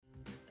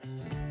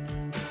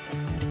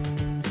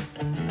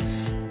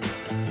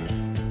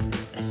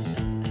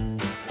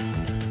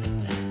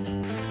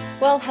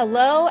Well,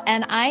 hello,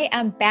 and I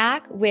am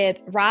back with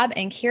Rob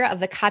and Kira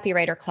of the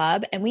Copywriter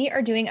Club, and we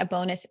are doing a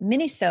bonus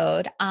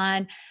mini-sode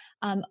on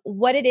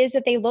what it is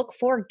that they look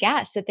for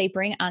guests that they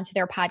bring onto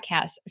their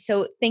podcast.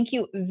 So thank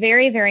you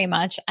very, very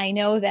much. I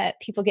know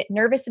that people get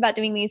nervous about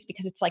doing these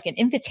because it's like an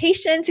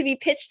invitation to be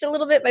pitched a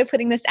little bit by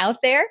putting this out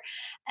there,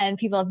 and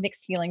people have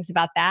mixed feelings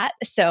about that.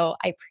 So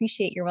I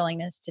appreciate your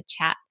willingness to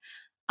chat.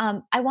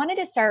 I wanted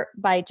to start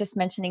by just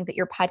mentioning that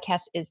your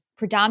podcast is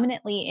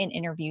predominantly an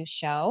interview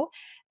show,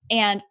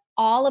 and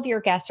all of your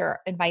guests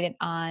are invited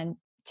on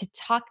to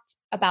talk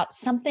about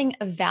something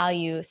of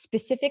value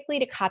specifically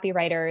to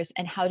copywriters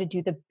and how to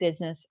do the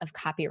business of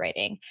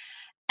copywriting.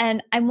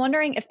 And I'm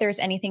wondering if there's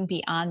anything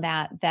beyond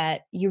that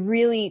that you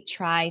really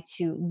try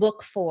to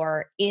look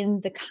for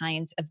in the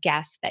kinds of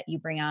guests that you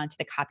bring on to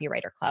the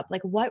Copywriter Club.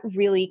 Like what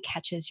really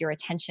catches your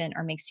attention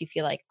or makes you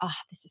feel like, oh,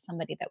 this is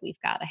somebody that we've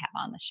got to have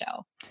on the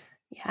show?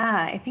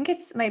 Yeah, I think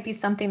it's might be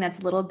something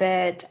that's a little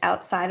bit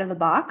outside of the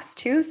box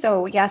too.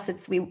 So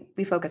yes,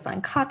 we focus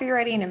on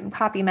copywriting and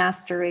copy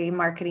mastery,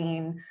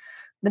 marketing,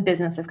 the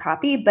business of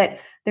copy, but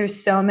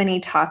there's so many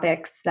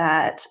topics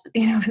that,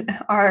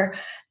 are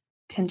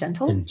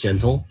tangential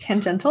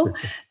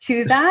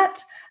to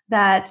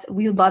that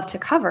we would love to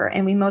cover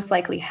and we most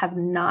likely have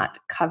not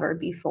covered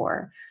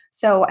before.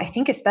 So I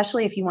think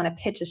especially if you want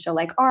to pitch a show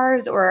like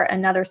ours or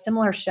another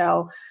similar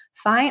show,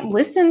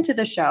 listen to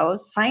the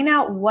shows, find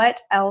out what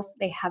else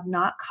they have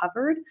not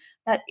covered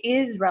that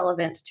is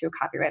relevant to a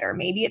copywriter.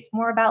 Maybe it's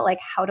more about like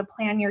how to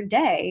plan your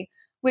day,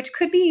 which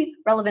could be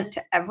relevant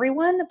to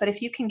everyone, but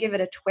if you can give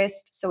it a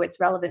twist so it's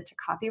relevant to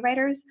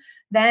copywriters,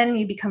 then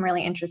you become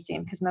really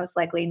interesting because most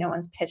likely no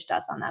one's pitched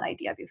us on that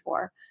idea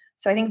before.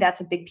 So I think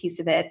that's a big piece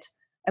of it.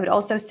 I would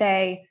also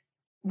say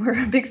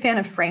we're a big fan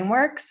of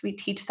frameworks. We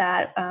teach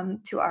that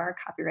to our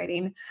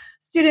copywriting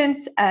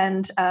students.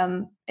 And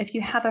if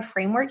you have a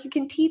framework you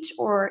can teach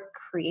or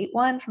create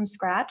one from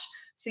scratch,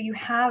 so you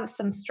have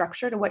some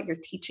structure to what you're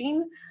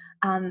teaching,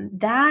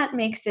 that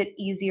makes it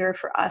easier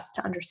for us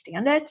to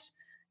understand it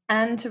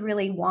and to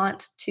really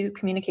want to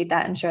communicate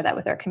that and share that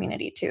with our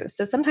community too.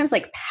 So sometimes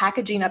like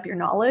packaging up your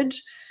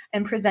knowledge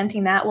and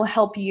presenting that will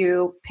help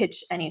you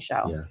pitch any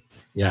show. Yeah.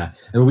 Yeah.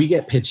 And we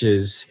get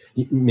pitches,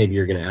 maybe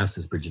you're going to ask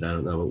this, Bridget, I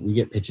don't know, but we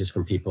get pitches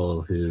from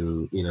people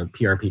who,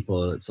 PR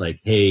people. It's like,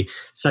 hey,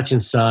 such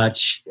and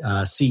such,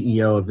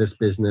 CEO of this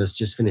business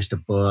just finished a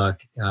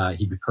book.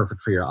 He'd be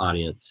perfect for your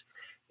audience.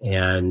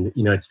 And,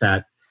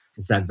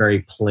 it's that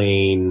very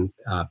plain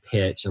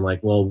pitch. And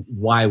like, well,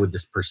 why would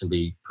this person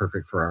be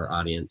perfect for our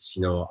audience?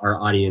 Our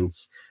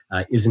audience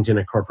isn't in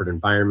a corporate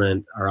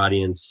environment. Our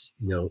audience,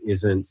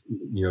 isn't,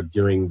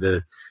 doing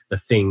the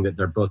thing that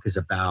their book is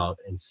about.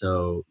 And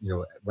so,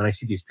 when I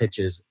see these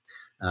pitches,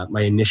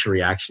 my initial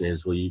reaction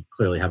is, well, you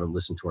clearly haven't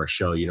listened to our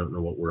show. You don't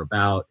know what we're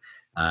about.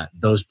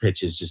 Those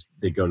pitches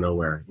they go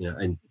nowhere.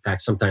 In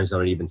fact, sometimes I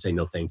don't even say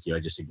no, thank you. I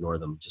just ignore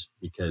them just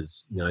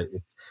because,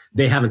 if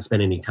they haven't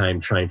spent any time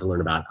trying to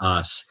learn about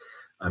us,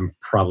 I'm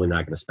probably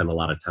not going to spend a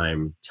lot of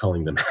time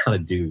telling them how to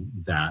do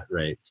that,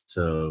 right?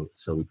 So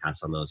we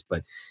pass on those.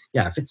 But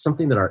yeah, if it's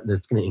something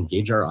that's going to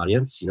engage our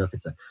audience, if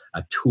it's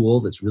a tool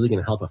that's really going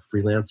to help a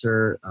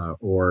freelancer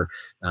or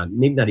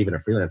maybe not even a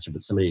freelancer,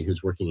 but somebody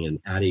who's working in an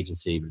ad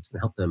agency, but it's going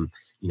to help them,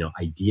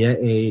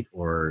 ideate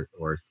or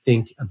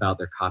think about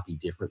their copy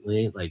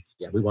differently. Like,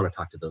 yeah, we want to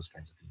talk to those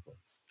kinds of people.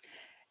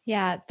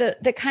 Yeah,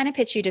 the kind of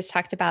pitch you just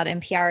talked about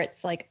in PR,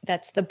 it's like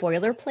that's the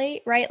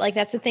boilerplate, right? Like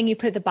that's the thing you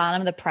put at the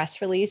bottom of the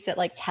press release that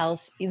like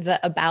tells the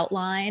about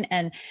line,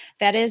 and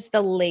that is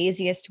the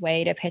laziest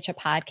way to pitch a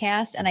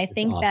podcast. And I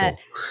think that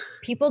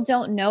people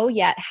don't know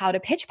yet how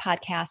to pitch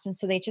podcasts, and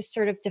so they just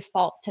sort of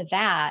default to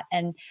that.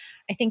 And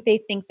I think they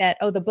think that,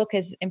 oh, the book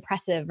is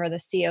impressive or the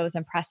CEO is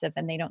impressive,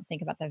 and they don't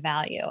think about the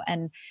value.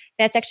 And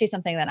that's actually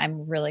something that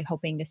I'm really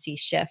hoping to see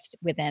shift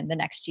within the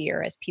next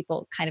year as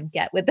people kind of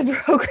get with the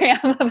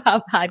program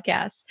about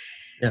podcasts.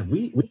 Yeah,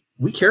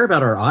 we care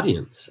about our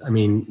audience. I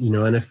mean,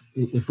 and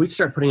if we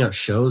start putting out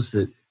shows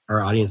that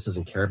our audience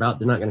doesn't care about,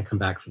 they're not going to come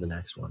back for the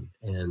next one.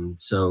 And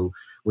so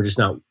we're just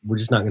not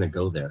going to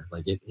go there.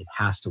 Like it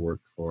has to work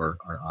for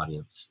our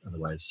audience.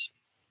 Otherwise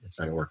it's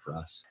not going to work for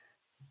us.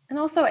 And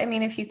also, I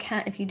mean, if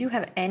you do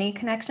have any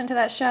connection to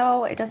that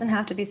show, it doesn't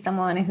have to be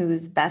someone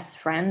who's best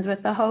friends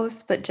with the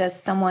host, but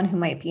just someone who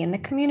might be in the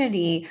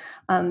community,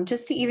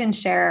 just to even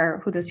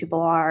share who those people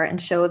are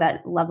and show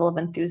that level of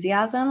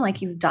enthusiasm,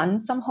 like you've done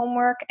some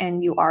homework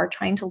and you are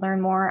trying to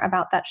learn more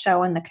about that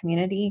show and the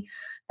community.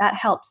 That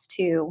helps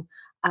too.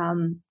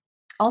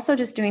 Also,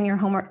 just doing your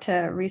homework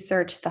to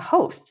research the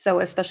host.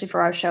 So especially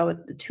for our show,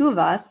 the two of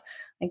us,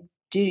 like,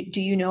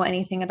 do you know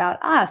anything about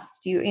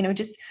us? Do you,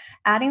 just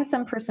adding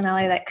some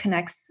personality that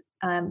connects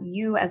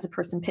you as a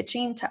person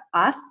pitching to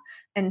us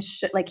and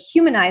like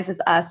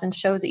humanizes us and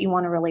shows that you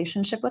want a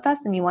relationship with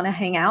us and you want to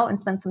hang out and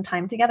spend some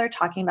time together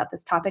talking about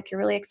this topic you're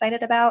really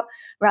excited about,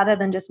 rather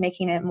than just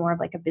making it more of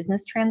like a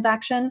business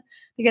transaction.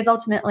 Because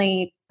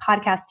ultimately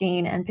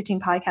podcasting and pitching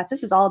podcasts,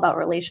 this is all about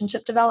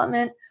relationship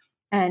development.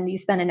 and you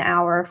spend an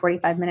hour,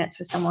 45 minutes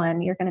with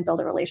someone, you're going to build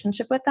a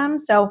relationship with them.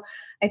 So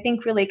I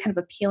think really kind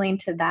of appealing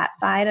to that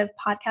side of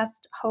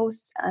podcast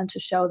hosts to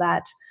show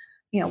that,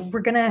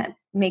 we're going to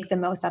make the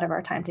most out of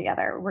our time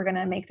together. We're going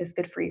to make this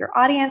good for your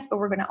audience, but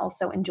we're going to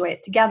also enjoy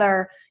it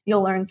together.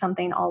 You'll learn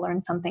something, I'll learn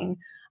something,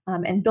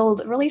 and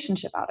build a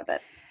relationship out of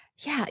it.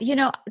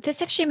 Yeah.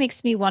 This actually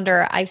makes me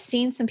wonder. I've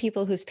seen some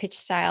people whose pitch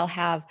style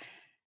have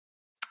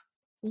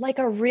like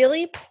a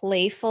really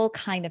playful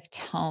kind of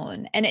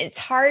tone. And it's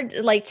hard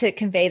like to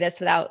convey this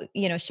without,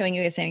 showing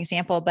you as an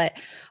example, but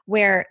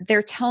where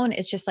their tone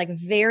is just like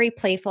very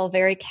playful,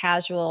 very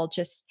casual,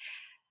 just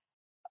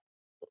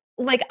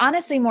like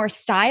honestly more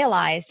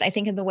stylized, I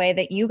think, in the way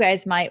that you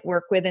guys might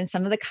work with in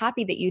some of the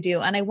copy that you do.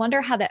 And I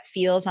wonder how that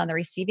feels on the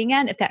receiving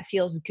end, if that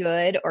feels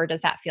good or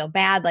does that feel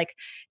bad? Like,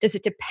 does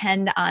it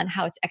depend on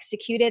how it's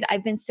executed?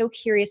 I've been so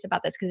curious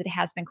about this because it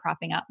has been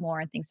cropping up more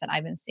in things that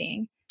I've been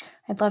seeing.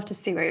 I'd love to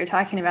see what you're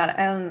talking about.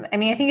 I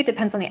mean, I think it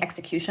depends on the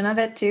execution of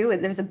it too.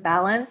 There's a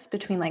balance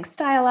between like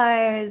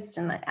stylized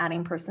and like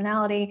adding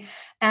personality,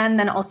 and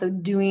then also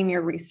doing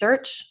your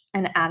research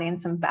and adding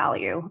some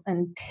value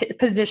and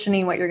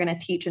positioning what you're going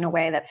to teach in a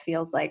way that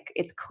feels like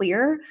it's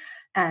clear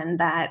and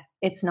that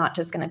it's not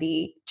just going to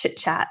be chit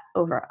chat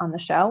over on the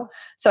show.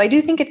 So I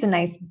do think it's a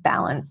nice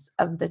balance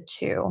of the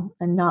two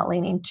and not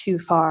leaning too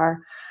far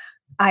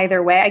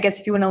either way. I guess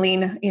if you want to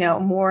lean,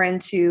 more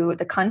into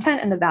the content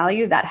and the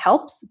value, that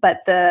helps, but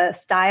the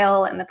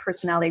style and the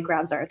personality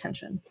grabs our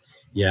attention.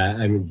 Yeah,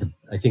 I mean,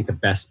 I think the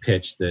best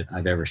pitch that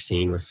I've ever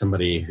seen was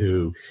somebody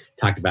who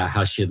talked about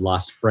how she had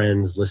lost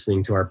friends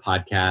listening to our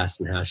podcast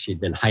and how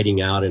she'd been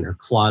hiding out in her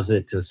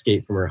closet to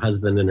escape from her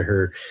husband and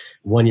her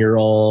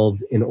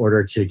 1-year-old in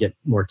order to get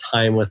more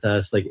time with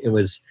us. Like it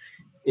was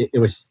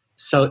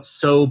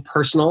so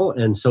personal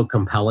and so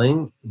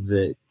compelling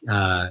that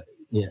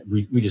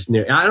we just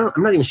knew. I'm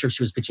not even sure if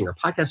she was pitching our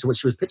podcast or what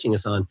she was pitching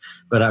us on,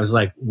 but I was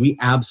like, we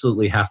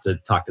absolutely have to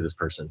talk to this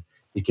person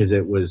because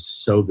it was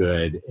so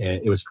good.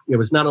 And it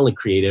was not only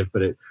creative,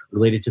 but it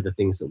related to the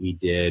things that we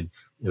did.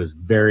 It was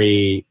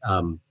very,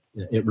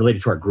 it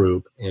related to our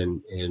group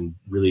and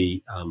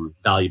really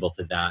valuable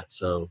to that.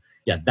 So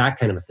yeah, that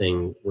kind of a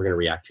thing we're going to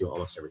react to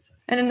almost every time.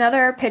 And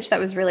another pitch that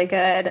was really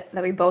good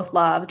that we both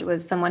loved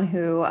was someone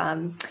who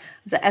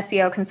was an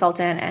SEO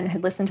consultant and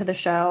had listened to the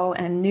show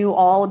and knew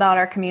all about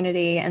our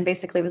community and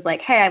basically was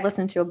like, hey, I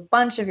listened to a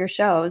bunch of your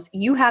shows.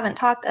 You haven't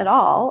talked at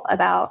all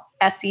about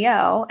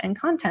SEO and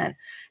content.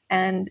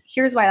 And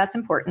here's why that's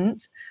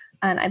important.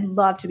 And I'd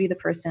love to be the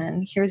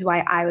person. Here's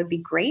why I would be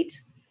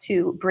great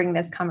to bring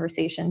this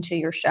conversation to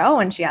your show.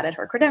 And she added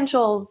her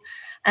credentials.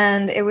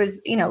 And it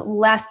was,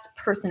 less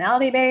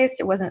personality based.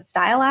 It wasn't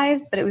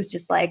stylized, but it was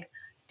just like,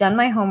 done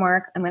my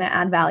homework. I'm going to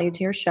add value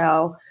to your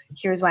show.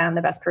 Here's why I'm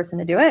the best person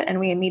to do it. And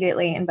we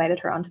immediately invited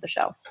her onto the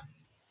show.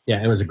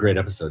 Yeah, it was a great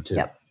episode too.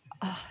 Yep.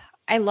 Oh,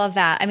 I love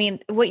that. I mean,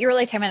 what you're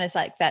really talking about is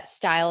like that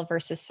style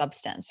versus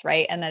substance,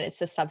 right? And that it's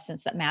the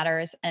substance that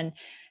matters. And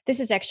this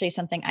is actually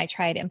something I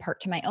try to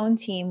impart to my own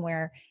team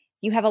where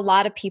you have a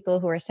lot of people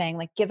who are saying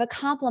like, give a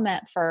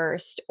compliment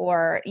first,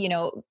 or,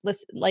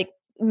 listen, like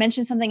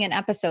mention something in an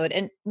episode.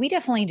 And we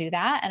definitely do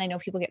that. And I know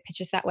people get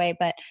pitches that way,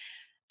 but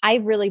I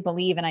really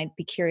believe, and I'd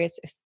be curious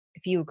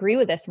if you agree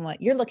with this and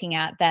what you're looking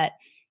at, that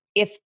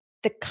if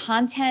the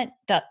content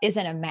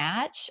isn't a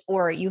match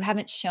or you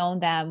haven't shown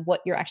them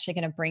what you're actually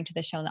going to bring to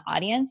the show and the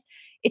audience,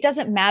 it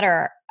doesn't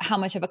matter how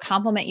much of a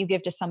compliment you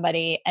give to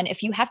somebody. And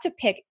if you have to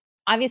pick,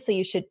 obviously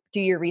you should do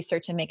your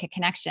research and make a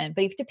connection,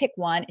 but if you have to pick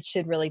one, it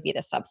should really be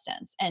the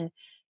substance and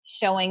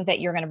showing that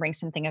you're going to bring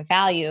something of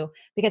value.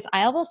 Because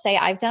I will say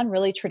I've done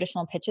really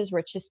traditional pitches where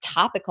it's just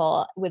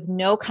topical with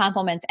no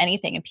compliments,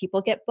 anything, and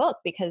people get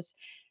booked because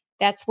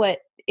that's what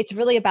it's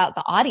really about,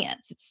 the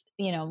audience. It's,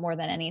 more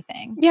than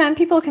anything. Yeah. And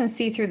people can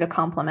see through the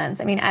compliments.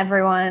 I mean,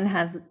 everyone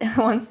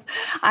wants,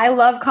 I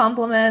love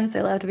compliments.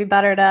 I love to be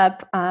buttered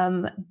up.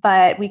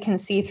 But we can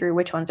see through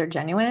which ones are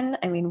genuine.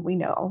 I mean, we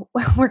know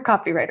we're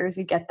copywriters,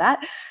 we get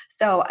that.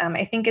 So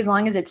I think as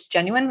long as it's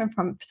genuine, and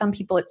from some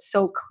people, it's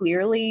so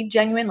clearly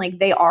genuine, like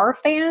they are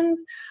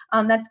fans,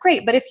 that's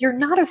great. But if you're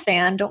not a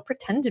fan, don't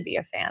pretend to be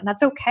a fan.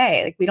 That's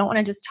okay. Like we don't want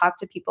to just talk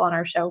to people on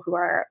our show who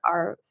are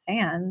our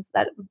fans.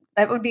 That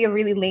would be a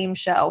really lame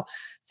show.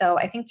 So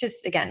I think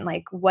just, again, like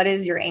what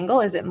is your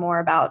angle? Is it more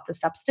about the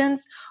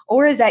substance,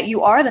 or is that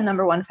you are the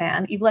number one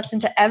fan? You've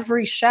listened to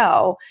every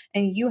show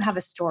and you have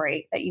a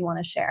story that you want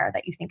to share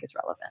that you think is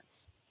relevant.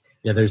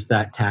 Yeah, there's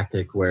that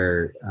tactic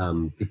where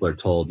people are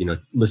told,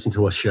 listen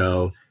to a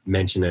show,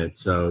 mention it.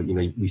 So,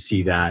 we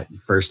see that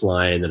first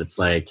line that it's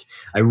like,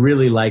 I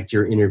really liked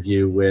your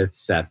interview with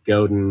Seth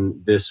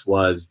Godin. This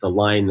was the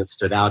line that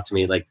stood out to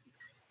me. Like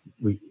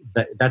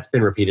that's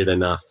been repeated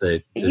enough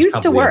that it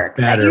used to work.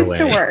 That used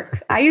to way.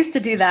 work. I used to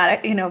do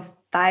that,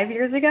 5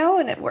 years ago,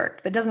 and it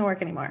worked, but it doesn't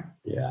work anymore.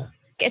 Yeah.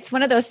 It's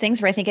one of those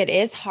things where I think it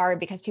is hard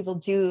because people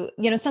do,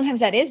 sometimes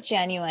that is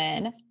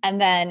genuine.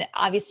 And then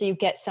obviously you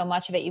get so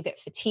much of it, you get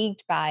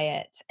fatigued by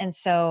it. And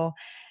so,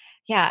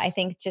 yeah, I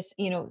think just,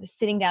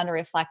 sitting down to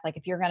reflect, like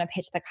if you're going to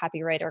pitch the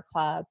Copywriter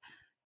Club,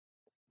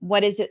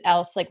 what is it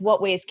else? Like,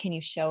 what ways can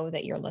you show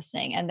that you're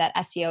listening? And that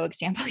SEO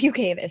example you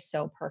gave is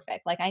so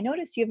perfect. Like, I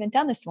noticed you haven't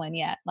done this one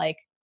yet. Like,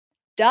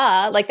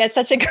 duh, like that's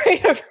such a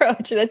great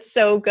approach. That's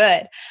so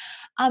good.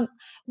 Um,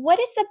 what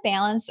is the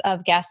balance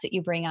of guests that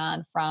you bring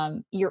on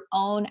from your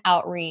own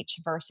outreach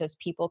versus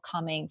people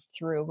coming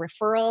through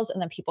referrals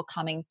and then people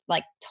coming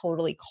like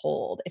totally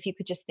cold? If you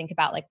could just think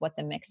about like what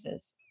the mix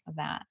is of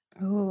that.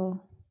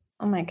 Oh,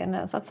 oh my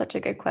goodness, that's such a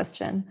good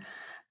question.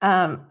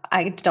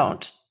 I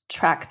don't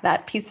track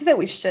that piece of it.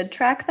 We should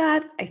track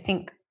that. I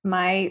think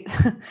my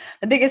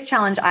the biggest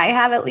challenge I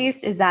have at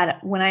least is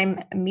that when I'm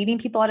meeting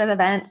people at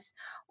events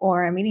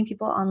or I'm meeting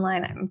people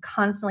online, I'm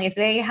constantly if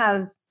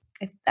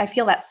I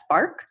feel that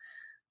spark,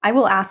 I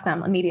will ask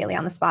them immediately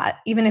on the spot,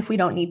 even if we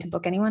don't need to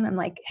book anyone. I'm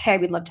like, hey,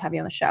 we'd love to have you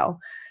on the show.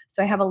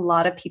 So I have a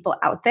lot of people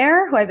out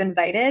there who I've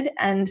invited.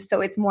 And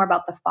so it's more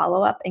about the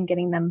follow-up and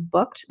getting them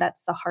booked.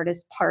 That's the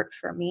hardest part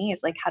for me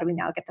is like, how do we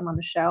now get them on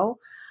the show?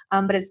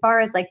 But as far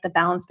as like the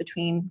balance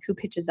between who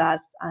pitches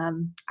us,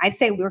 I'd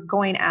say we're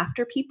going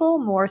after people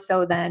more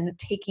so than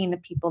taking the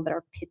people that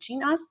are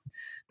pitching us.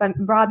 But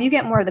Rob, you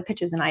get more of the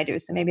pitches than I do.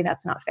 So maybe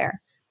that's not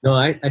fair. No,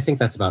 I think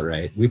that's about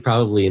right. We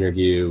probably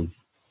interview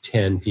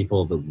 10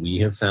 people that we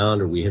have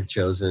found or we have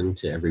chosen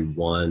to every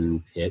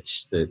one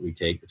pitch that we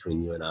take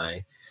between you and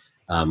I.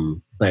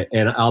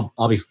 And I'll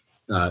be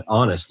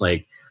honest,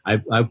 like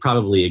I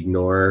probably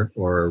ignore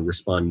or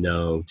respond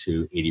no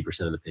to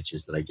 80% of the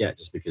pitches that I get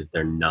just because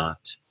they're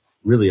not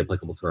really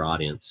applicable to our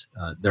audience.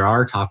 There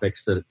are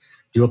topics that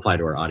do apply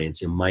to our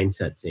audience,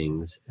 mindset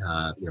things,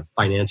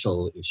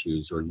 financial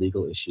issues or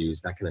legal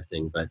issues, that kind of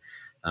thing. But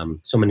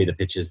so many of the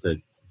pitches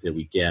that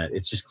we get,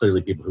 it's just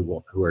clearly people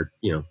who are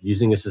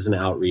using us as an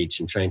outreach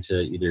and trying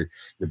to either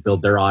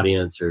build their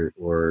audience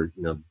or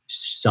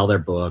sell their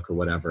book or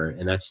whatever,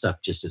 and that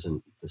stuff just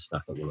isn't the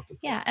stuff that we're looking for.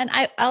 Yeah. And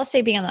I'll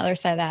say, being on the other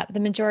side of that,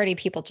 the majority of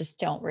people just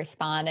don't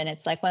respond. And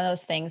it's like one of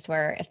those things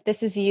where if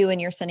this is you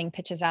and you're sending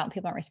pitches out and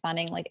people aren't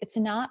responding, like it's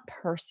not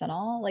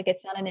personal, like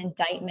it's not an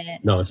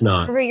indictment No, it's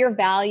not. for your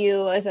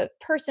value as a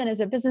person, as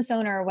a business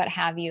owner, or what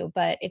have you.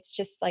 But it's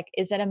just like,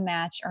 is it a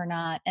match or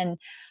not? And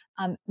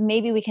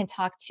maybe we can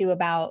talk too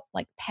about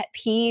like pet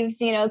peeves,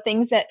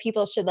 things that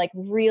people should like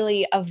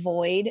really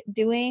avoid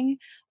doing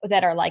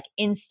that are like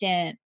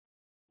instant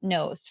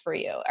no's for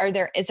you.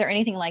 Is there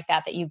anything like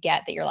that you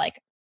get that you're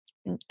like,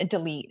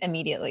 delete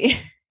immediately?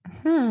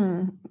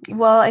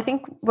 Well, I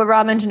think what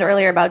Rob mentioned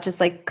earlier about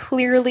just like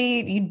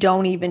clearly you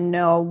don't even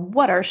know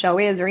what our show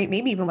is or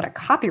maybe even what a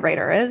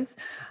copywriter is.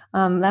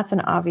 That's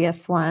an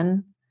obvious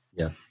one.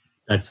 Yeah.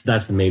 That's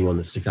the main one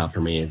that sticks out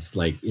for me. It's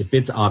like, if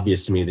it's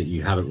obvious to me that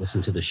you haven't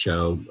listened to the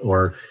show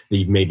or that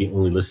you've maybe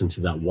only listened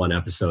to that one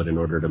episode in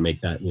order to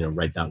make that,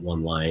 write that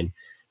one line,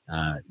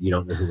 you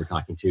don't know who we're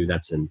talking to.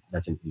 That's an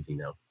easy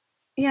no.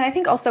 Yeah, I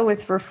think also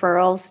with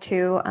referrals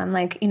too,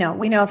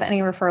 we know if any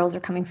referrals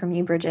are coming from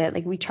you, Bridget,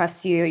 like we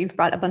trust you. You've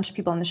brought a bunch of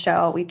people on the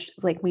show.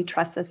 We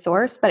trust the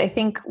source. But I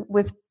think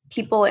with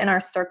people in our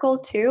circle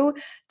too,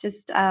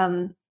 just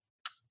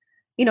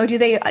do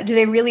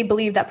they really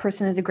believe that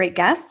person is a great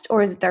guest,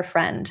 or is it their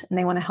friend and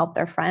they want to help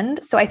their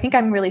friend? So I think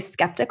I'm really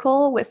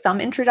skeptical with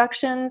some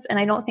introductions, and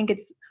I don't think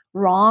it's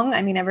wrong.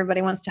 I mean,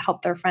 everybody wants to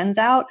help their friends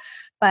out,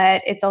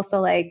 but it's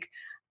also like,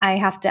 I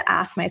have to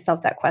ask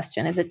myself that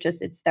question. Is it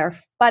just it's their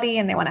buddy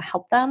and they want to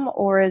help them,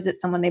 or is it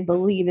someone they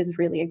believe is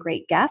really a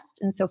great guest?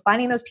 And so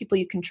finding those people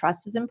you can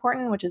trust is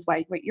important, which is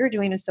why what you're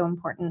doing is so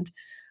important.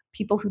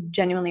 People who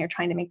genuinely are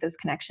trying to make those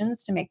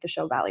connections to make the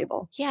show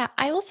valuable. Yeah.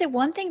 I will say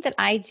one thing that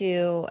I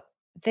do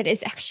that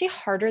is actually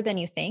harder than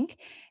you think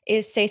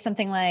is say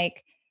something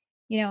like,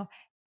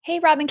 hey,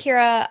 Rob and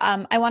Kira,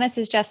 I want to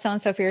suggest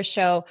so-and-so for your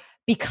show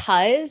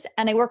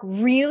and I work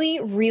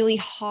really, really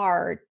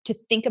hard to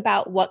think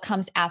about what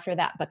comes after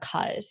that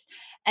because,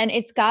 and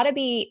it's got to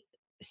be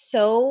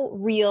so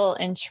real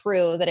and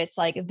true that it's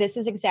like, this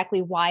is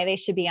exactly why they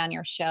should be on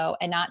your show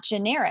and not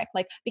generic.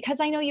 Like,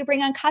 because I know you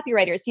bring on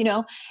copywriters,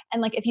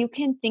 and like, if you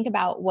can think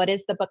about what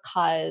is the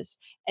because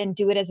and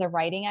do it as a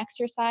writing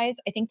exercise,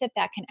 I think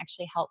that can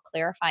actually help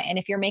clarify. And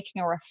if you're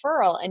making a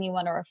referral and you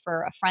want to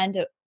refer a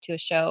friend to a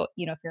show,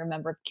 if you're a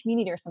member of the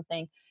community or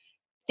something,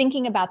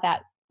 thinking about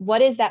that,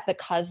 what is that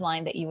because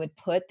line that you would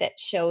put that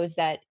shows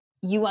that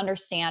you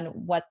understand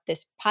what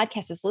this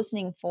podcast is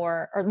listening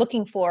for or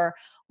looking for,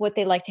 what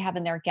they like to have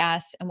in their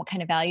guests and what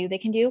kind of value they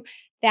can do?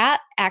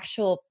 That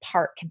actual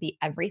part can be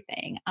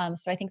everything.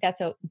 So I think that's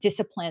a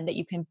discipline that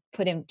you can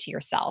put into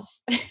yourself.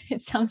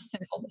 It sounds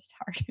simple, but it's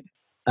hard.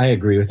 I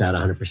agree with that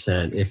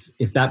 100%.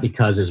 If that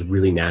because is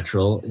really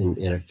natural and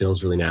it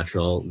feels really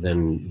natural,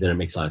 then it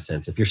makes a lot of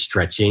sense. If you're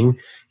stretching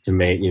to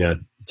make,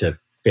 to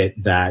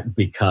fit that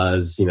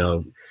because,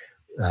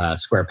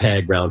 square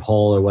peg, round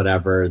hole or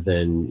whatever,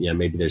 then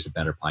maybe there's a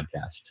better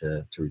podcast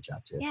to reach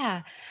out to.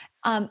 Yeah.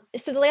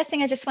 So the last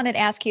thing I just wanted to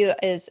ask you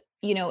is,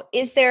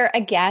 is there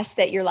a guest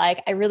that you're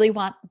like, I really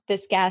want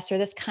this guest or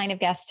this kind of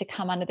guest to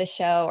come onto the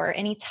show, or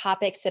any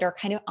topics that are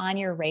kind of on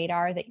your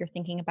radar that you're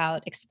thinking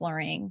about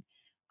exploring?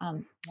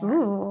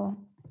 Ooh,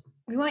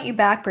 We want you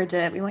back,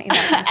 Bridget. We want you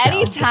back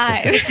on the show.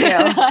 Anytime. Just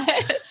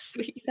you.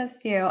 Sweet.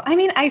 Just you. I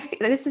mean,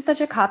 this is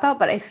such a cop-out,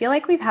 but I feel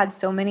like we've had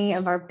so many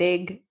of our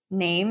big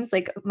names.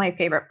 Like my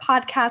favorite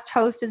podcast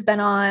host has been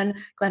on,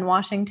 Glenn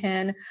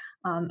Washington.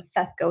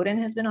 Seth Godin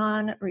has been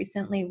on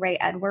recently. Ray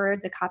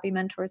Edwards, a copy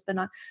mentor, has been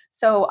on.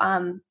 So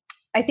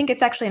I think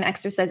it's actually an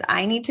exercise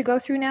I need to go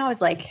through now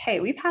is like, hey,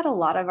 we've had a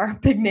lot of our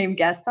big name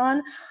guests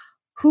on.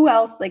 Who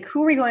else? Like,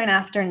 who are we going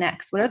after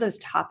next? What are those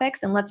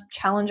topics? And let's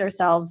challenge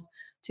ourselves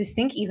to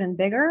think even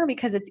bigger,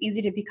 because it's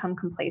easy to become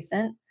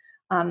complacent.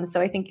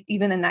 So I think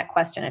even in that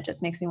question, it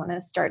just makes me want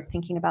to start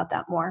thinking about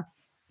that more.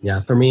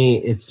 Yeah, for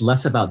me, it's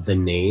less about the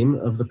name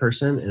of the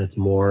person and it's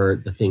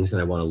more the things that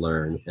I want to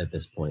learn at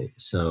this point.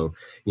 So,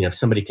 if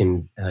somebody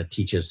can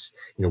teach us,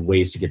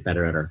 ways to get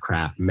better at our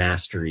craft,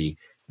 mastery,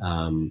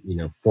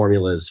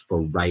 formulas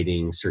for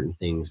writing certain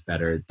things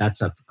better. That's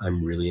stuff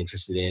I'm really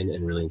interested in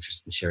and really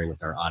interested in sharing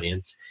with our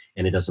audience.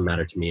 And it doesn't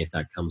matter to me if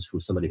that comes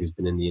from somebody who's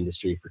been in the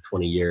industry for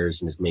 20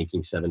 years and is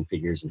making 7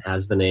 figures and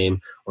has the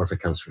name, or if it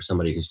comes from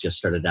somebody who's just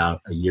started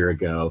out a year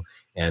ago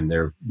and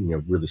they're,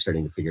 really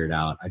starting to figure it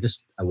out.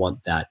 I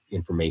want that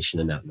information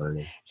and that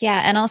learning.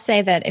 Yeah. And I'll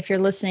say that if you're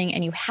listening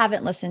and you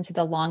haven't listened to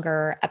the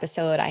longer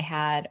episode I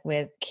had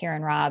with Kira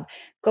and Rob,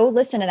 go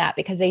listen to that,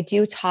 because they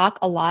do talk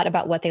a lot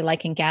about what they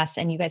like in guests.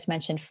 And you guys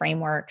mentioned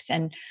frameworks,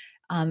 and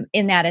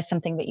in that is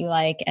something that you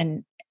like.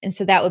 And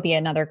so that would be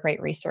another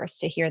great resource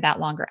to hear that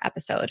longer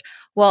episode.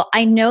 Well,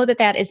 I know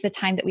that is the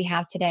time that we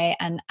have today.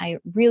 And I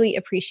really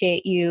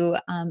appreciate you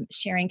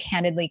sharing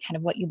candidly kind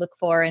of what you look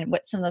for and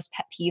what some of those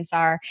pet peeves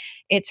are.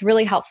 It's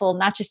really helpful,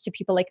 not just to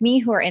people like me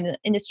who are in the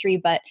industry,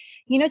 but,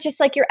 just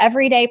like your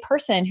everyday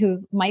person who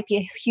might be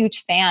a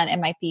huge fan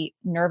and might be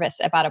nervous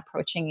about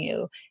approaching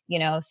you,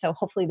 so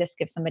hopefully this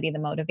gives somebody the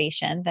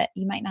motivation that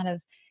you might not have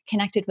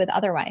connected with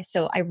otherwise.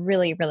 So I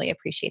really, really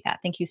appreciate that.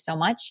 Thank you so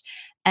much.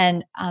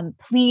 And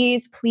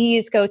please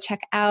go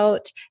check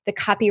out the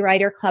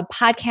Copywriter Club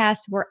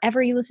podcast,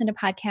 wherever you listen to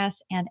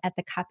podcasts, and at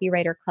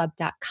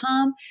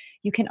thecopywriterclub.com.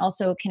 You can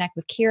also connect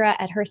with Kira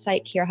at her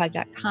site,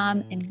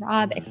 kirahug.com, and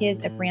Rob at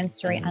his at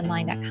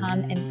brandstoryonline.com.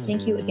 And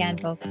thank you again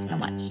both so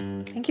much.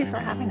 Thank you for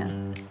having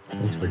us.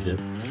 Thanks, Bridget.